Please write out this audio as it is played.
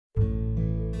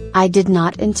I did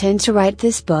not intend to write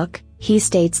this book, he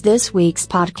states this week's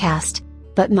podcast.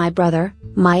 But my brother,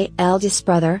 my eldest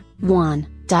brother, Juan,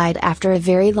 died after a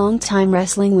very long time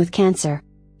wrestling with cancer.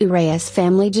 Urrea's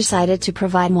family decided to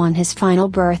provide Juan his final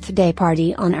birthday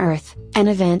party on Earth, an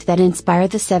event that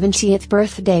inspired the 70th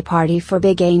birthday party for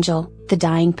Big Angel, the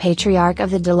dying patriarch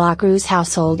of the De La Cruz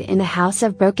household in the House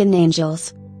of Broken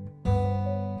Angels.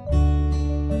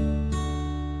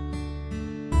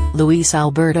 Luis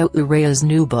Alberto Urrea's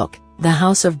new book, The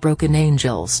House of Broken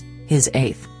Angels, his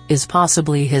eighth, is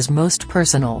possibly his most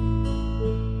personal.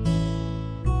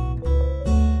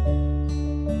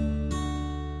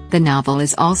 The novel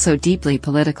is also deeply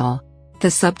political. The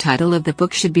subtitle of the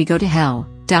book should be Go to Hell,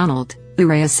 Donald,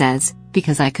 Urrea says,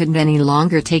 because I couldn't any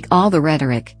longer take all the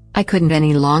rhetoric, I couldn't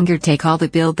any longer take all the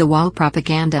build the wall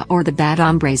propaganda or the bad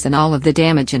hombres and all of the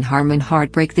damage and harm and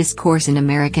heartbreak this course in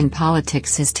American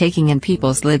politics is taking in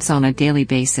people's lives on a daily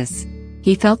basis.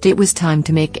 He felt it was time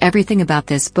to make everything about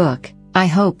this book, I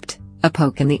hoped, a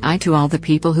poke in the eye to all the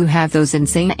people who have those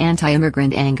insane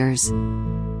anti-immigrant angers.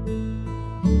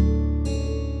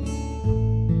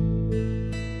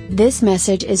 This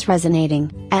message is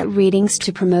resonating. At readings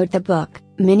to promote the book,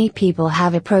 many people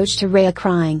have approached Urrea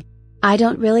crying. I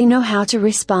don't really know how to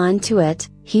respond to it,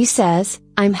 he says,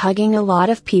 I'm hugging a lot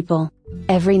of people.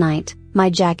 Every night, my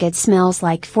jacket smells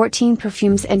like 14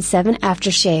 perfumes and 7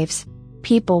 aftershaves.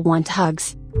 People want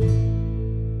hugs.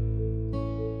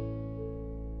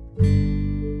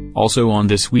 Also on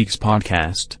this week's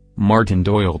podcast, Martin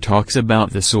Doyle talks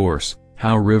about The Source,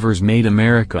 how rivers made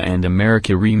America and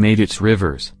America remade its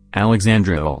rivers.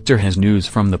 Alexandra Alter has news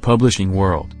from the publishing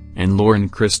world, and Lauren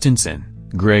Christensen,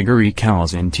 Gregory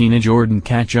Cowles and Tina Jordan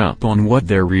catch up on what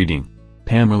they're reading.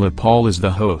 Pamela Paul is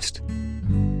the host.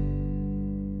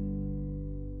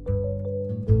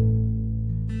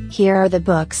 Here are the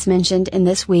books mentioned in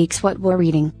this week's What We're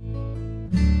Reading.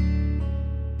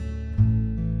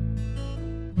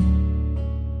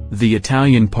 The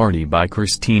Italian Party by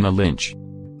Christina Lynch.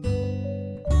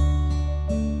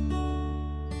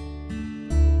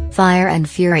 Fire and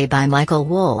Fury by Michael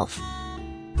Wolff.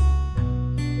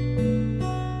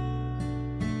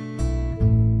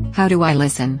 How do I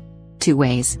listen? 2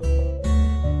 ways.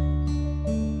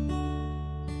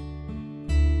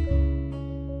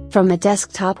 From a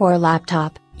desktop or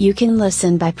laptop, you can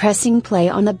listen by pressing play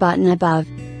on the button above.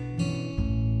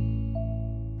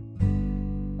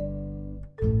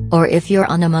 Or if you're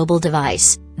on a mobile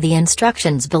device, the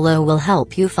instructions below will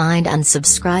help you find and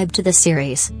subscribe to the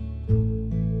series.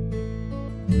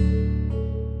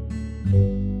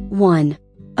 1.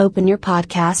 Open your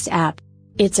podcast app.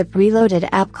 It's a preloaded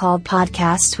app called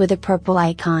Podcasts with a purple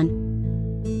icon.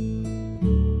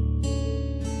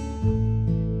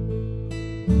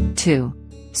 2.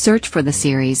 Search for the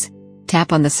series.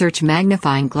 Tap on the search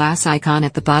magnifying glass icon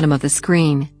at the bottom of the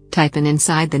screen, type in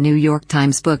inside the New York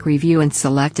Times book review and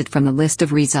select it from the list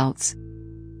of results.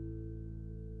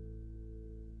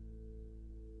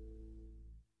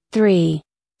 3.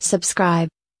 Subscribe.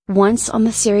 Once on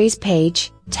the series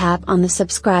page, tap on the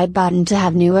subscribe button to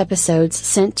have new episodes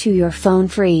sent to your phone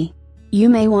free. You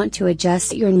may want to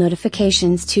adjust your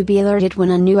notifications to be alerted when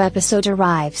a new episode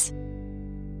arrives.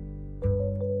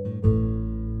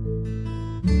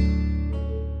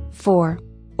 4.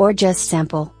 Or just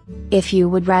sample. If you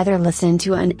would rather listen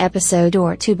to an episode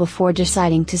or 2 before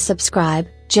deciding to subscribe,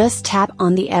 just tap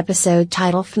on the episode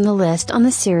title from the list on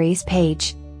the series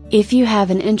page. If you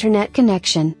have an internet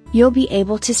connection, you'll be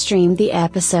able to stream the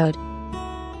episode.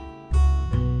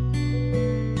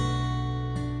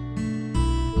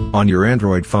 On your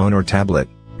Android phone or tablet.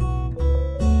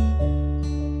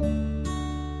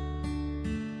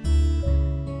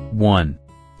 One.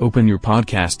 Open your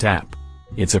podcast app.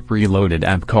 It's a preloaded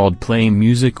app called Play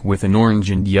Music with an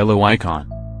orange and yellow icon.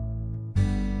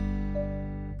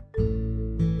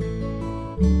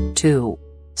 2.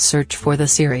 Search for the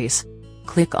series.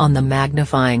 Click on the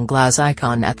magnifying glass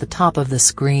icon at the top of the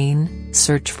screen,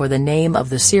 search for the name of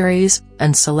the series,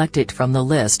 and select it from the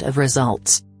list of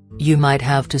results. You might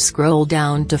have to scroll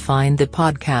down to find the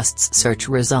podcast's search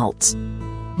results.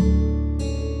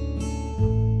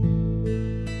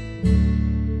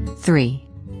 3.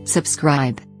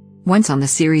 Subscribe. Once on the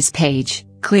series page,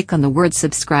 click on the word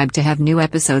subscribe to have new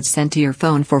episodes sent to your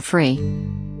phone for free.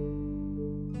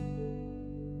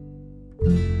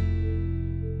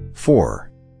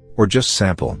 4. Or just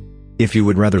sample. If you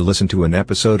would rather listen to an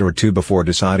episode or 2 before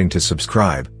deciding to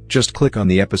subscribe, just click on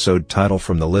the episode title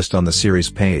from the list on the series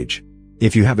page.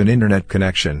 If you have an internet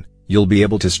connection, you'll be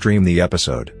able to stream the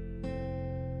episode.